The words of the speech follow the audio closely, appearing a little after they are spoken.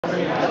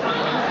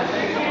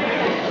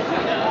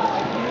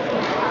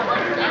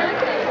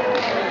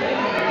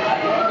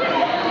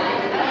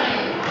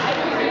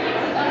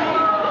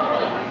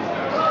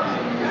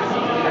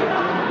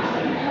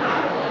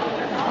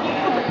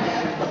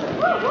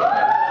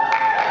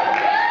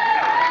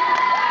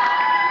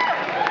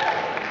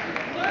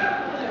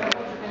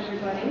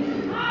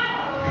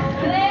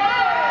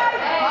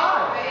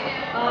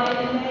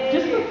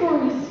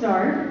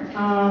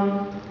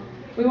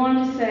We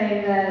wanted to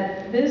say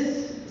that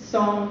this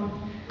song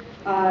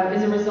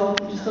is a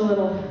result of just a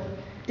little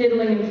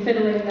diddling and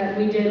fiddling that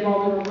we did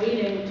while we were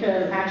waiting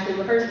to actually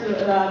rehearse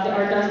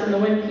our Dust in the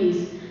Wind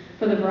piece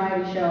for the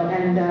variety show.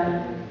 And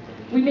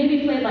we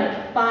maybe played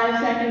like 5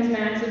 seconds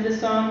max of this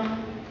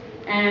song,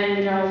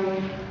 and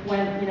we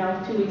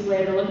went 2 weeks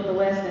later to look at the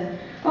list and,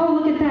 oh,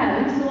 look at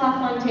that, it's the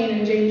LaFontaine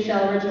and James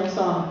Schell original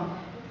song.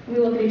 And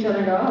we look at each other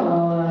and go, oh,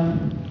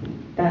 well,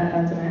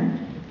 that's an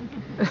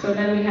act. So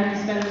then we had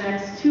to spend the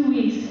next 2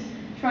 weeks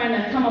trying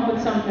to come up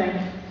with something.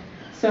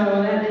 So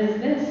that is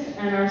this,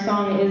 and our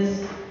song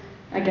is,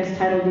 I guess,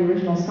 titled the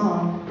original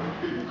song.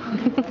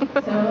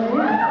 So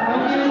yeah, I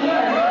hope you enjoy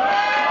it.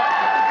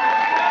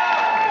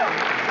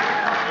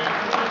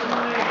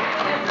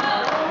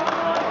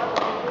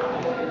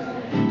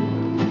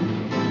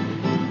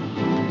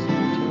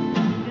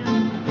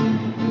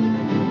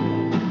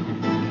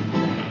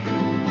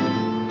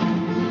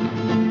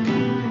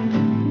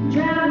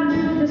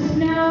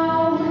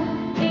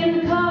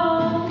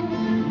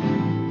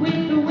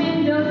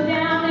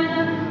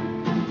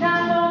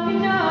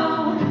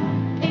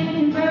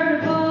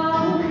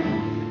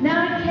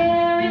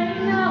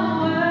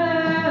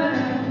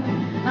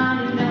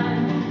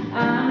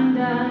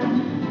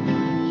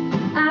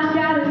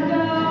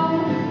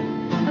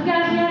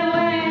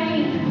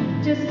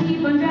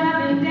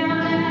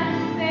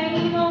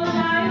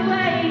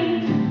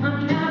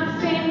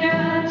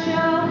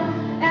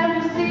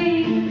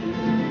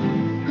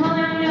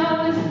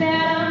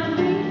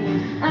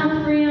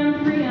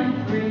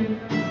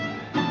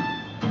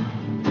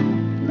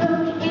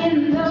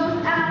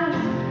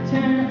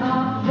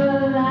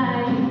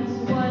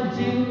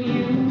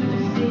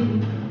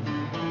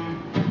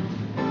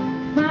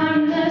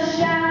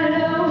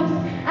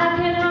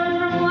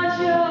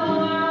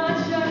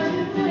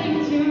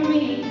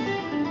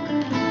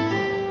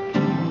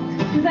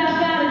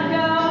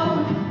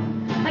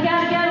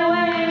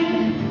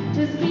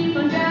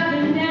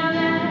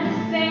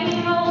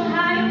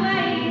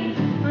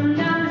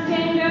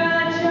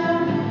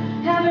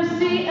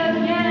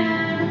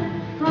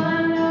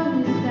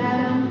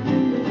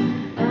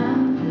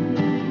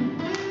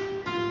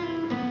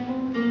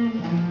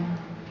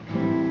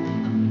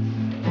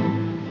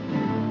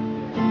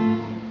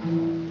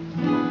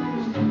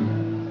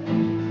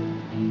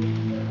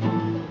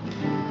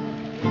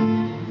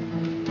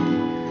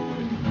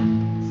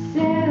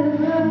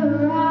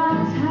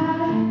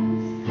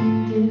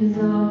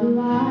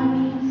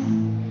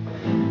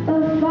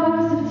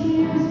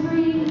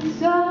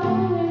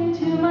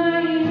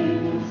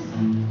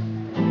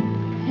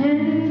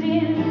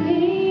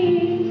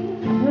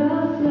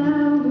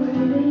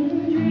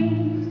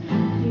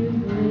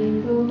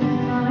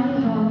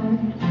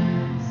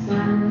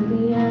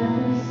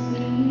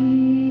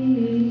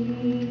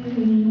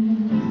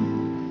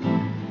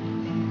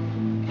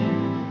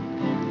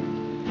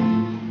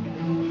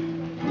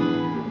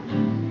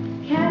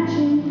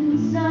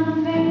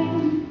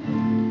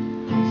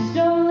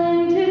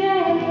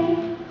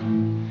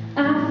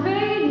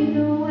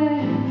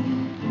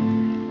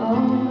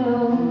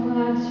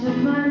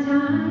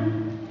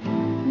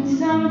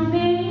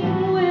 Something